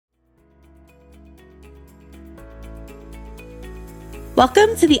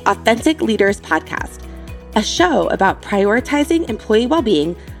Welcome to the Authentic Leaders Podcast, a show about prioritizing employee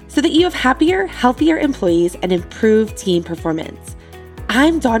well-being so that you have happier, healthier employees and improved team performance.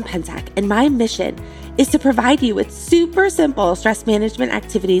 I'm Dawn Pensack, and my mission is to provide you with super simple stress management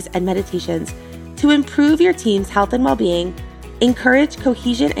activities and meditations to improve your team's health and well-being, encourage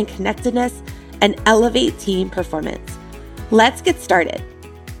cohesion and connectedness, and elevate team performance. Let's get started.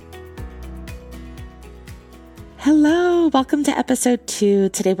 Hello, welcome to episode 2.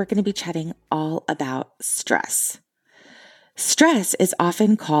 Today we're going to be chatting all about stress. Stress is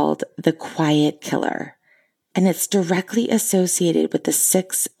often called the quiet killer, and it's directly associated with the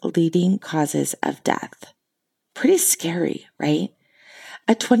 6 leading causes of death. Pretty scary, right?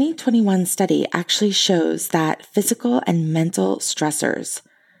 A 2021 study actually shows that physical and mental stressors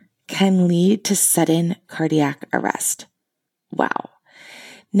can lead to sudden cardiac arrest. Wow.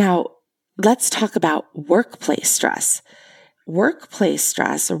 Now, let's talk about workplace stress. Workplace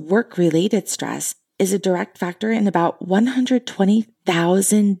stress or work-related stress is a direct factor in about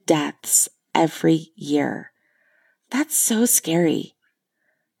 120,000 deaths every year. That's so scary.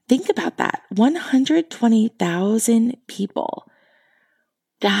 Think about that. 120,000 people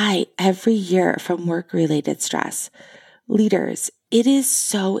die every year from work-related stress. Leaders, it is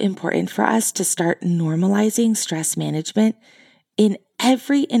so important for us to start normalizing stress management in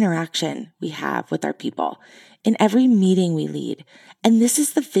every interaction we have with our people, in every meeting we lead. And this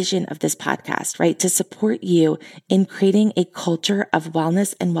is the vision of this podcast, right? To support you in creating a culture of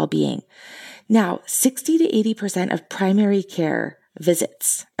wellness and well-being. Now, 60 to 80% of primary care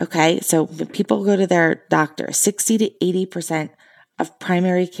visits, okay? So when people go to their doctor, 60 to 80% of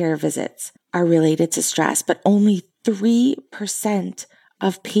primary care visits are related to stress, but only 3%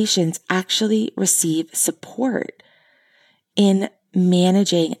 of patients actually receive support in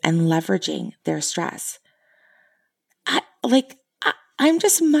managing and leveraging their stress. I'm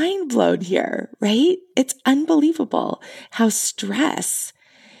just mind blown here, right? It's unbelievable how stress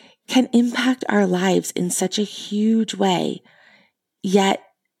can impact our lives in such a huge way, yet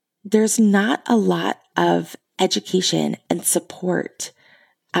there's not a lot of education and support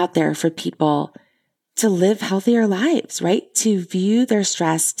out there for people to live healthier lives, right? To view their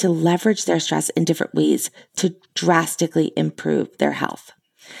stress, to leverage their stress in different ways to drastically improve their health.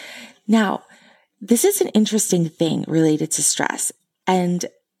 Now, this is an interesting thing related to stress, and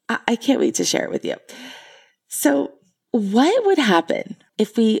I can't wait to share it with you. So, what would happen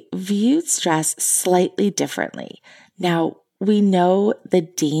if we viewed stress slightly differently? Now, we know the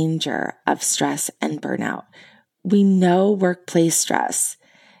danger of stress and burnout. We know workplace stress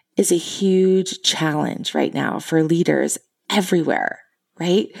is a huge challenge right now for leaders everywhere,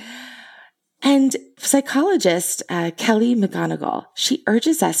 right? And psychologist Kelly McGonigal, she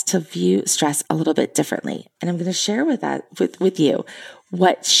urges us to view stress a little bit differently. And I'm going to share with you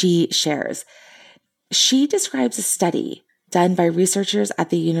what she shares. She describes a study done by researchers at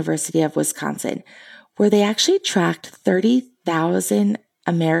the University of Wisconsin, where they actually tracked 30,000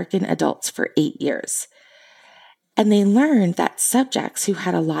 American adults for 8 years. And they learned that subjects who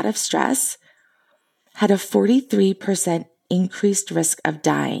had a lot of stress had a 43% increased risk of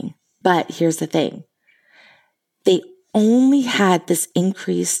dying. But here's the thing. They only had this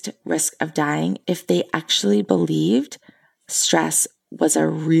increased risk of dying if they actually believed stress was a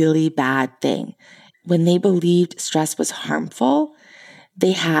really bad thing. When they believed stress was harmful,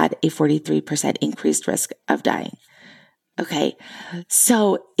 they had a 43% increased risk of dying. Okay,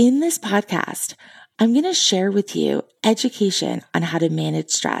 so in this podcast, I'm going to share with you education on how to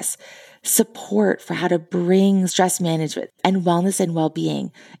manage stress, support for how to bring stress management and wellness and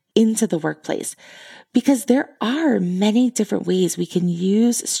well-being into the workplace, because there are many different ways we can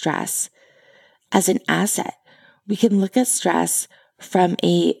use stress as an asset. We can look at stress from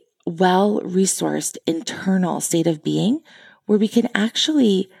a well-resourced internal state of being where we can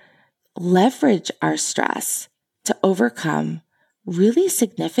actually leverage our stress to overcome really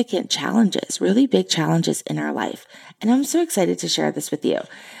significant challenges, really big challenges in our life. And I'm so excited to share this with you.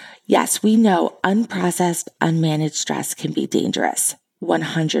 Yes, we know unprocessed, unmanaged stress can be dangerous,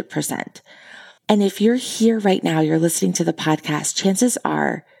 100%. And if you're here right now, you're listening to the podcast, chances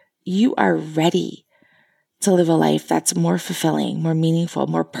are you are ready to live a life that's more fulfilling, more meaningful,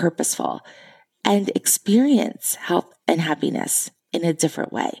 more purposeful, and experience health and happiness in a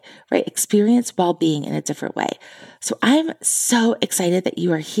different way, right? Experience well-being in a different way. So I'm so excited that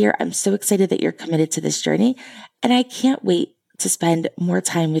you are here. I'm so excited that you're committed to this journey. And I can't wait to spend more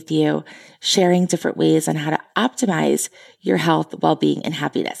time with you sharing different ways on how to optimize your health, well-being, and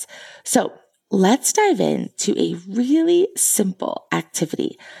happiness. So let's dive into a really simple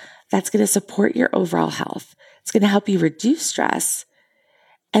activity that's going to support your overall health. It's going to help you reduce stress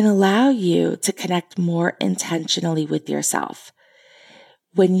and allow you to connect more intentionally with yourself.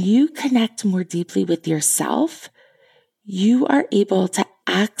 When you connect more deeply with yourself, you are able to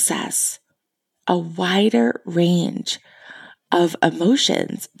access a wider range of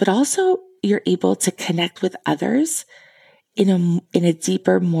emotions, but also you're able to connect with others in a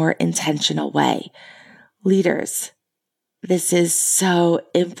deeper, more intentional way. Leaders, this is so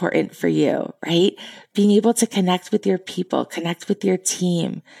important for you, right? Being able to connect with your people, connect with your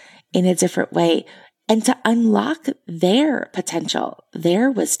team in a different way, and to unlock their potential, their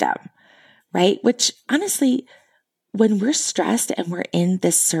wisdom, right? Which honestly, when we're stressed and we're in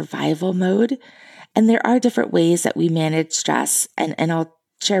this survival mode, and there are different ways that we manage stress, and I'll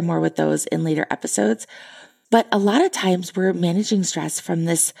share more with those in later episodes, but a lot of times we're managing stress from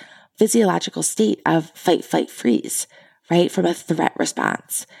this physiological state of fight, flight, freeze, right? From a threat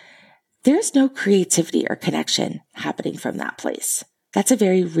response. There's no creativity or connection happening from that place. That's a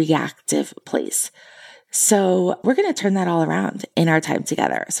very reactive place. So we're going to turn that all around in our time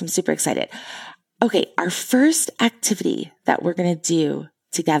together. So I'm super excited. Okay, our first activity that we're going to do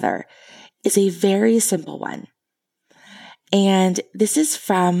together is a very simple one. And this is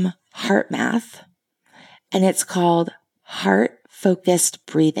from Heart Math, and it's called heart-focused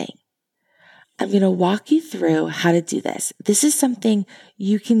breathing. I'm going to walk you through how to do this. This is something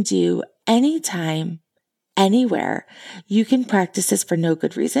you can do anytime, anywhere. You can practice this for no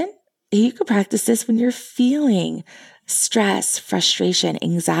good reason. You can practice this when you're feeling stress, frustration,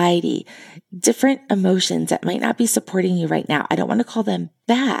 anxiety, different emotions that might not be supporting you right now. I don't want to call them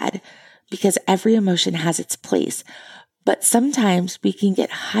bad because every emotion has its place, but sometimes we can get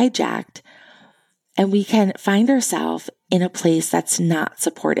hijacked and we can find ourselves in a place that's not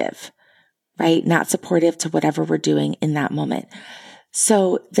supportive, right? Not supportive to whatever we're doing in that moment.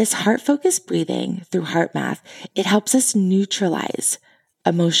 So this heart-focused breathing through Heart Math, it helps us neutralize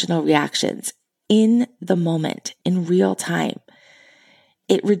emotional reactions in the moment, in real time.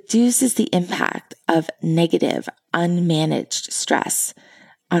 It reduces the impact of negative, unmanaged stress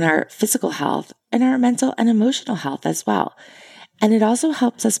on our physical health and our mental and emotional health as well. And it also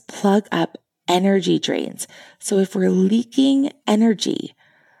helps us plug up energy drains. So if we're leaking energy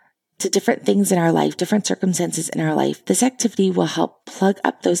to different things in our life, different circumstances in our life, this activity will help plug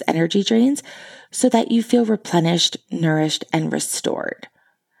up those energy drains so that you feel replenished, nourished, and restored.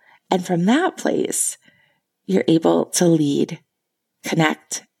 And from that place, you're able to lead,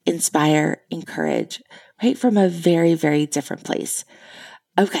 connect, inspire, encourage, right? From a very, very different place.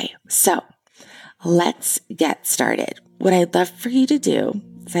 Okay, so let's get started. What I'd love for you to do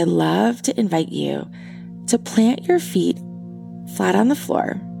is I'd love to invite you to plant your feet flat on the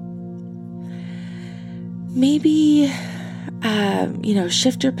floor. Maybe,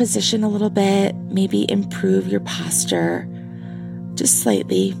 shift your position a little bit, maybe improve your posture just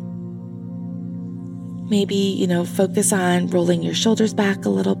slightly. Maybe, focus on rolling your shoulders back a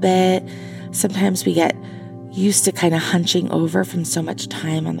little bit. Sometimes we get used to kind of hunching over from so much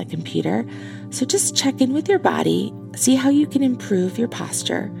time on the computer. So just check in with your body, see how you can improve your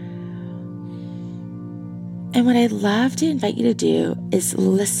posture. And what I'd love to invite you to do is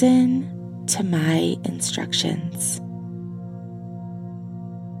listen to my instructions.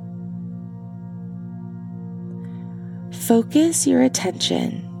 Focus your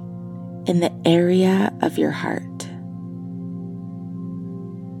attention in the area of your heart.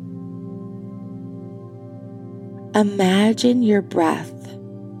 Imagine your breath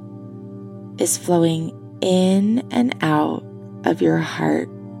is flowing in and out of your heart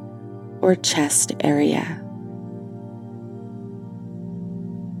or chest area.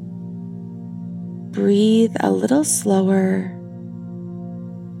 Breathe a little slower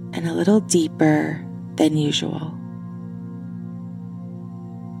and a little deeper than usual.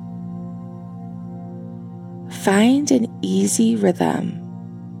 Find an easy rhythm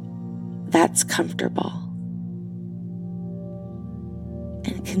that's comfortable.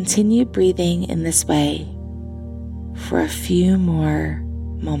 And continue breathing in this way for a few more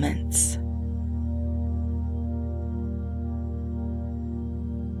moments.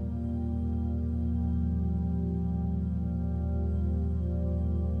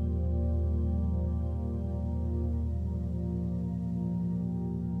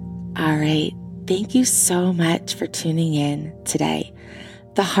 All right. Thank you so much for tuning in today.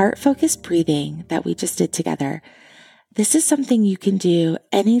 The heart-focused breathing that we just did together, this is something you can do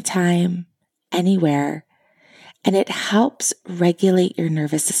anytime, anywhere, and it helps regulate your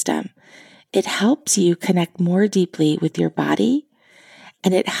nervous system. It helps you connect more deeply with your body,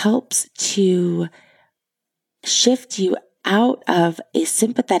 and it helps to shift you out of a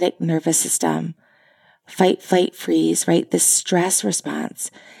sympathetic nervous system fight, flight, freeze, right? This stress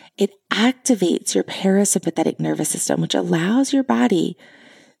response, it activates your parasympathetic nervous system, which allows your body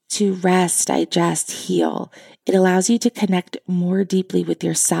to rest, digest, heal. It allows you to connect more deeply with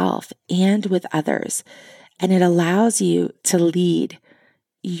yourself and with others. And it allows you to lead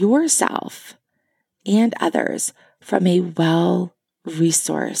yourself and others from a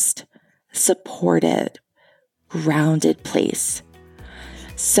well-resourced, supported, grounded place.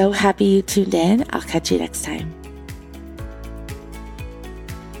 So happy you tuned in. I'll catch you next time.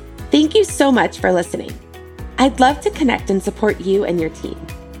 Thank you so much for listening. I'd love to connect and support you and your team.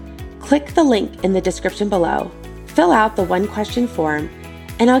 Click the link in the description below, fill out the 1-question form,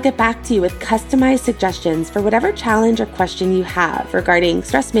 and I'll get back to you with customized suggestions for whatever challenge or question you have regarding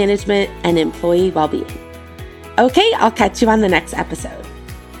stress management and employee well-being. Okay, I'll catch you on the next episode.